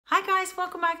Hi guys,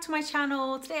 welcome back to my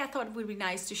channel. Today I thought it would be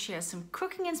nice to share some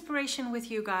cooking inspiration with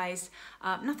you guys.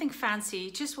 Nothing fancy,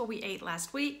 just what we ate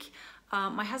last week.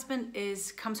 My husband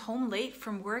comes home late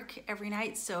from work every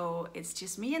night, so it's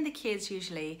just me and the kids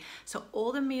usually. So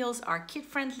all the meals are kid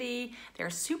friendly, they're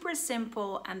super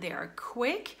simple and they are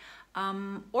quick,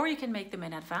 or you can make them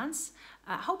in advance.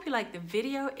 I hope you like the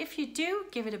video. If you do,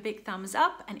 give it a big thumbs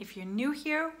up. And if you're new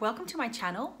here, welcome to my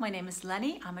channel. My name is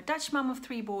Lenny. I'm a Dutch mom of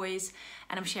 3 boys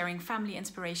and I'm sharing family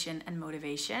inspiration and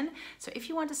motivation. So if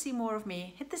you want to see more of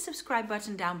me, hit the subscribe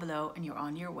button down below and you're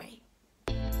on your way.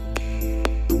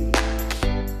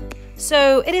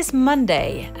 So it is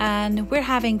Monday and we're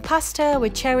having pasta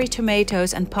with cherry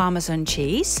tomatoes and Parmesan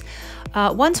cheese.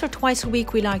 Once or twice a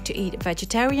week we like to eat a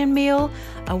vegetarian meal.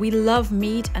 We love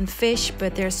meat and fish,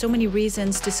 but there are so many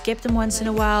reasons to skip them once in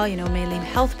a while, you know, mainly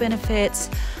health benefits,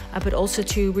 but also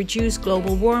to reduce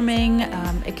global warming,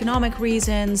 economic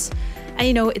reasons, and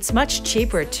you know, it's much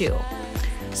cheaper too.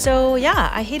 So yeah,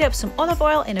 I heat up some olive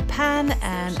oil in a pan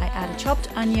and I add a chopped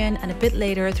onion and a bit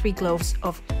later 3 cloves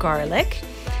of garlic.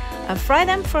 Fry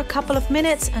them for a couple of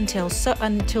minutes until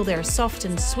they're soft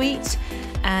and sweet,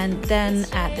 and then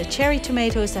add the cherry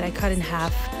tomatoes that I cut in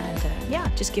half and yeah,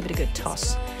 just give it a good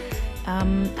toss.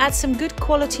 Add some good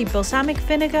quality balsamic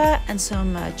vinegar and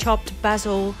some chopped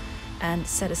basil and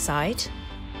set aside.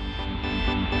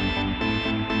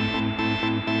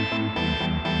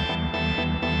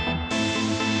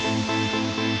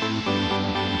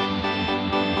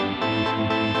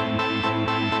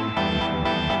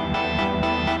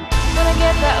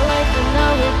 Get that light and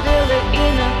now we feel it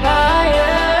in a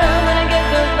fire. When I get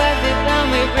those glasses down,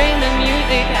 we bring the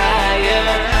music higher.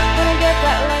 When I get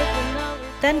that light and now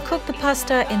we... Then cook the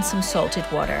pasta in some salted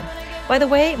water. By the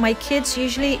way, my kids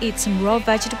usually eat some raw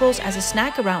vegetables as a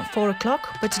snack around 4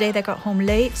 o'clock, but today they got home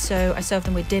late, so I served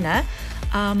them with dinner.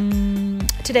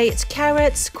 Today it's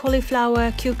carrots,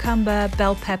 cauliflower, cucumber,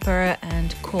 bell pepper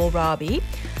and kohlrabi.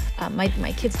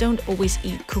 My kids don't always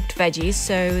eat cooked veggies,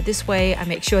 so this way I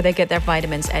make sure they get their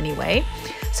vitamins anyway.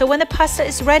 So when the pasta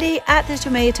is ready, add the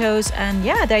tomatoes and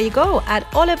yeah, there you go. Add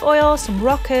olive oil, some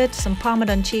rocket, some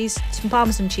Parmesan cheese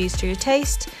to your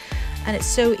taste. And it's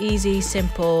so easy,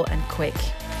 simple and quick.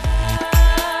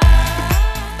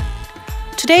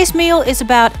 Today's meal is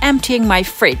about emptying my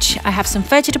fridge. I have some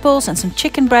vegetables and some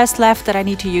chicken breast left that I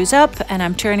need to use up, and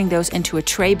I'm turning those into a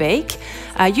tray bake.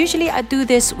 Usually I do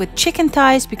this with chicken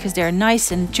thighs because they're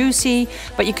nice and juicy,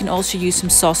 but you can also use some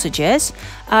sausages.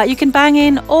 You can bang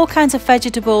in all kinds of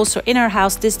vegetables, so in our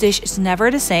house this dish is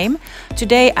never the same.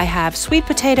 Today I have sweet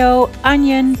potato,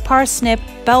 onion, parsnip,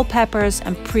 bell peppers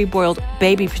and pre-boiled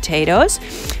baby potatoes.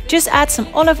 Just add some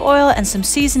olive oil and some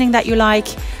seasoning that you like.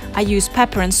 I use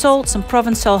pepper and salt, some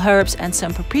Provençal herbs and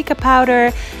some paprika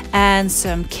powder and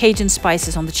some Cajun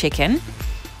spices on the chicken.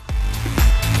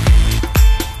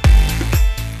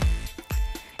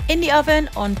 In the oven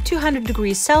on 200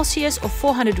 degrees Celsius or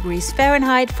 400 degrees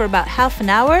Fahrenheit for about half an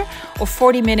hour or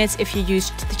 40 minutes if you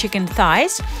used the chicken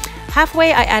thighs.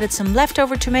 Halfway I added some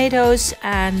leftover tomatoes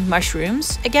and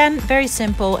mushrooms. Again, very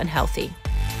simple and healthy.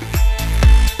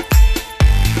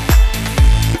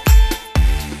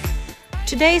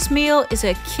 Today's meal is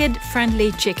a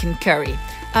kid-friendly chicken curry.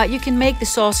 You can make the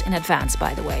sauce in advance,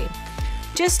 by the way.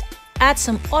 Just add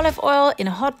some olive oil in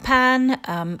a hot pan,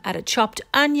 add a chopped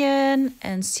onion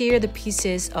and sear the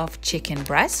pieces of chicken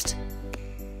breast.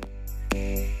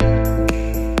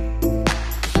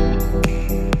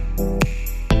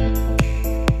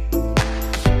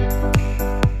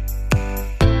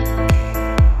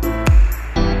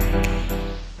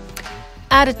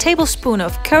 Add a tablespoon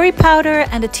of curry powder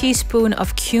and a teaspoon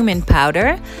of cumin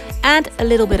powder and a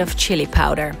little bit of chili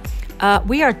powder.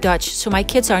 We are Dutch, so my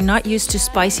kids are not used to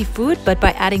spicy food, but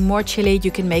by adding more chili you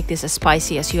can make this as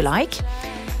spicy as you like.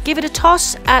 Give it a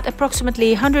toss, add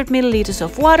approximately 100 milliliters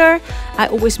of water. I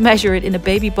always measure it in a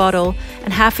baby bottle,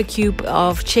 and half a cube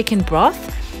of chicken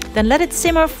broth. Then let it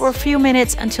simmer for a few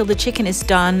minutes until the chicken is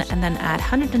done, and then add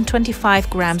 125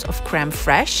 grams of crème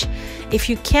fraîche. If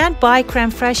you can't buy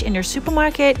crème fraîche in your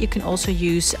supermarket, you can also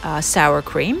use sour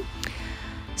cream.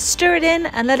 Stir it in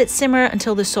and let it simmer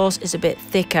until the sauce is a bit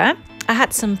thicker. I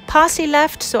had some parsley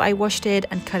left, so I washed it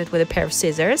and cut it with a pair of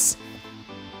scissors.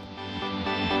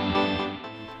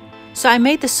 So I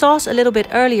made the sauce a little bit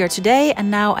earlier today and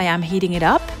now I am heating it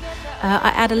up.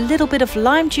 I add a little bit of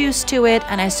lime juice to it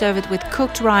and I serve it with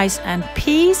cooked rice and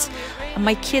peas.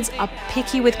 My kids are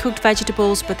picky with cooked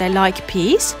vegetables, but they like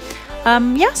peas.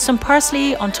 Yeah, some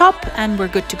parsley on top and we're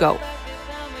good to go.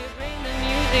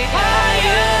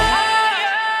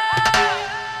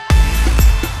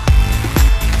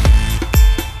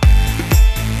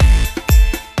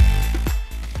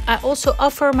 I also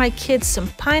offer my kids some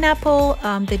pineapple.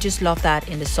 They just love that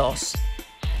in the sauce.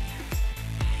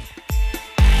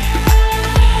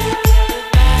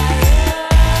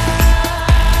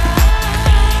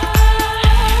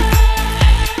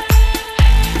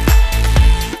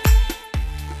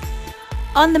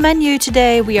 On the menu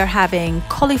today we are having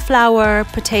cauliflower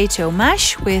potato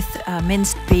mash with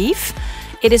minced beef.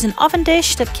 It is an oven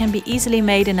dish that can be easily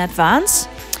made in advance.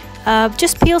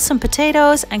 Just peel some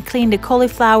potatoes and clean the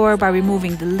cauliflower by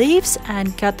removing the leaves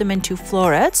and cut them into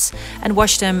florets and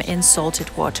wash them in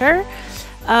salted water.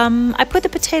 I put the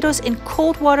potatoes in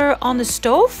cold water on the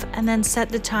stove and then set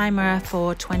the timer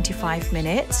for 25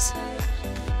 minutes.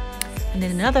 And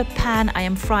in another pan I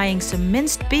am frying some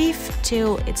minced beef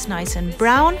till it's nice and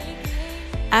brown.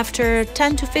 After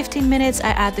 10 to 15 minutes I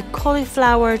add the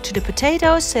cauliflower to the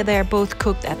potatoes so they're both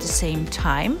cooked at the same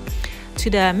time. To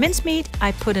the mincemeat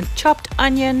I put a chopped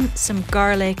onion, some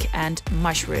garlic and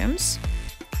mushrooms.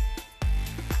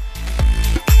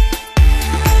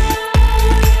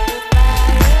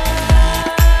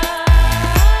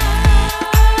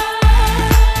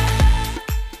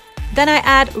 Then I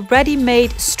add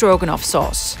ready-made stroganoff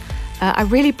sauce. I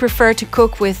really prefer to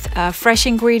cook with fresh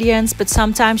ingredients, but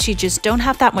sometimes you just don't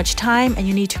have that much time and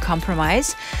you need to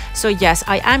compromise. So yes,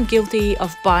 I am guilty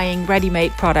of buying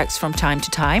ready-made products from time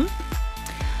to time.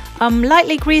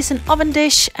 Lightly grease an oven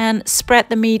dish and spread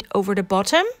the meat over the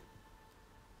bottom.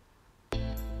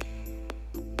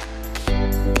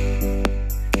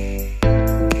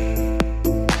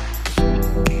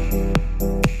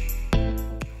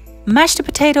 Mash the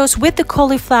potatoes with the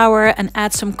cauliflower and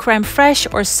add some crème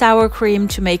fraîche or sour cream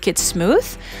to make it smooth.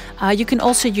 You can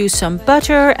also use some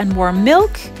butter and warm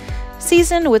milk.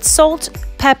 Season with salt,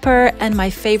 pepper and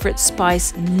my favorite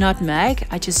spice, nutmeg.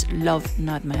 I just love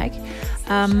nutmeg.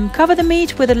 Cover the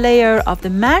meat with a layer of the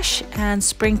mash and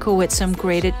sprinkle with some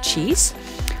grated cheese.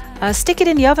 Stick it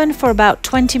in the oven for about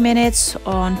 20 minutes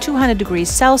on 200 degrees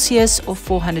Celsius or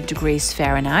 400 degrees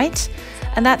Fahrenheit.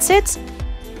 And that's it.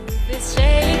 It's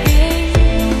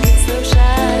shaking, it's so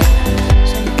shy,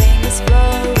 champagne is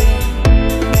flowing.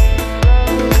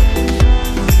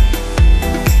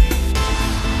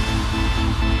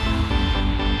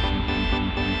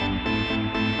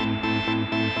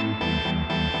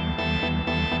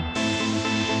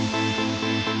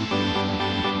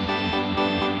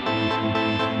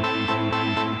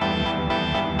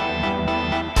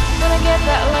 Gonna get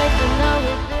that life and now we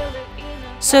feel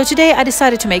it. So today I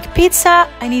decided to make pizza.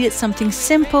 I needed something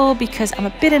simple because I'm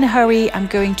a bit in a hurry. I'm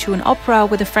going to an opera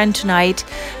with a friend tonight.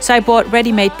 So I bought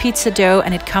ready-made pizza dough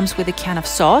and it comes with a can of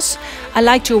sauce. I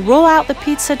like to roll out the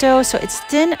pizza dough so it's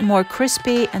thin and more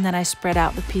crispy and then I spread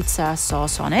out the pizza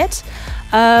sauce on it.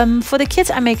 For the kids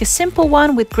I make a simple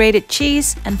one with grated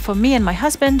cheese, and for me and my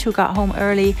husband who got home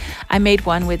early I made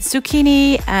one with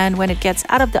zucchini, and when it gets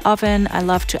out of the oven I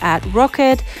love to add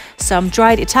rocket, some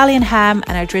dried Italian ham,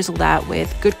 and I drizzle that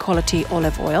with good quality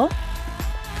olive oil.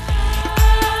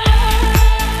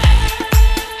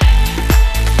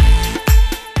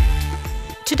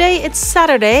 Today it's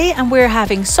Saturday and we're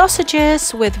having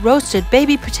sausages with roasted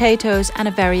baby potatoes and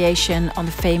a variation on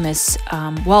the famous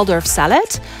Waldorf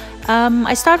salad.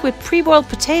 I start with pre-boiled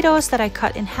potatoes that I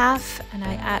cut in half and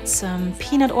I add some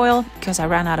peanut oil because I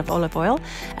ran out of olive oil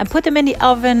and put them in the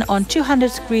oven on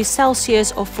 200 degrees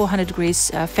Celsius or 400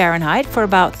 degrees Fahrenheit for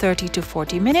about 30 to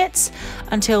 40 minutes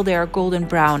until they are golden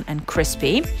brown and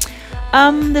crispy.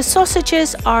 The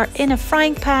sausages are in a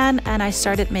frying pan and I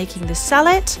started making the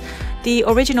salad. The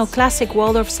original classic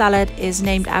Waldorf salad is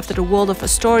named after the Waldorf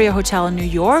Astoria Hotel in New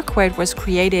York, where it was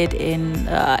created in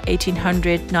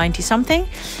 1890 something.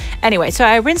 Anyway, so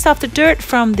I rinsed off the dirt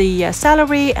from the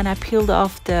celery and I peeled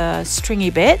off the stringy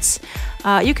bits.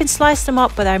 You can slice them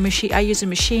up, but I use a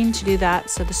machine to do that,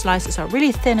 so the slices are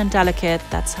really thin and delicate.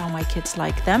 That's how my kids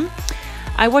like them.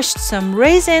 I washed some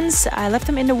raisins, I left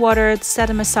them in the water, set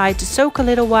them aside to soak a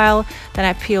little while. Then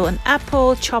I peel an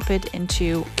apple, chop it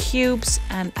into cubes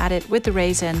and add it with the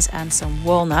raisins and some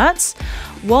walnuts.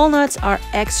 Walnuts are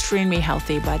extremely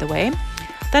healthy, by the way.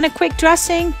 Then a quick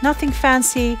dressing, nothing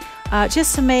fancy,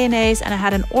 just some mayonnaise, and I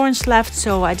had an orange left,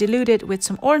 so I diluted with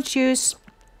some orange juice.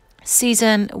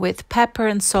 Season with pepper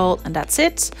and salt, and that's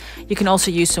it. You can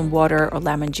also use some water or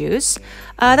lemon juice.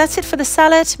 That's it for the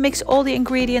salad. Mix all the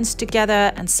ingredients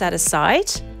together and set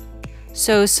aside.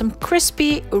 So some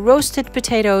crispy roasted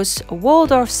potatoes, a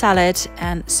Waldorf salad,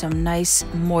 and some nice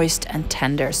moist and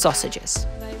tender sausages.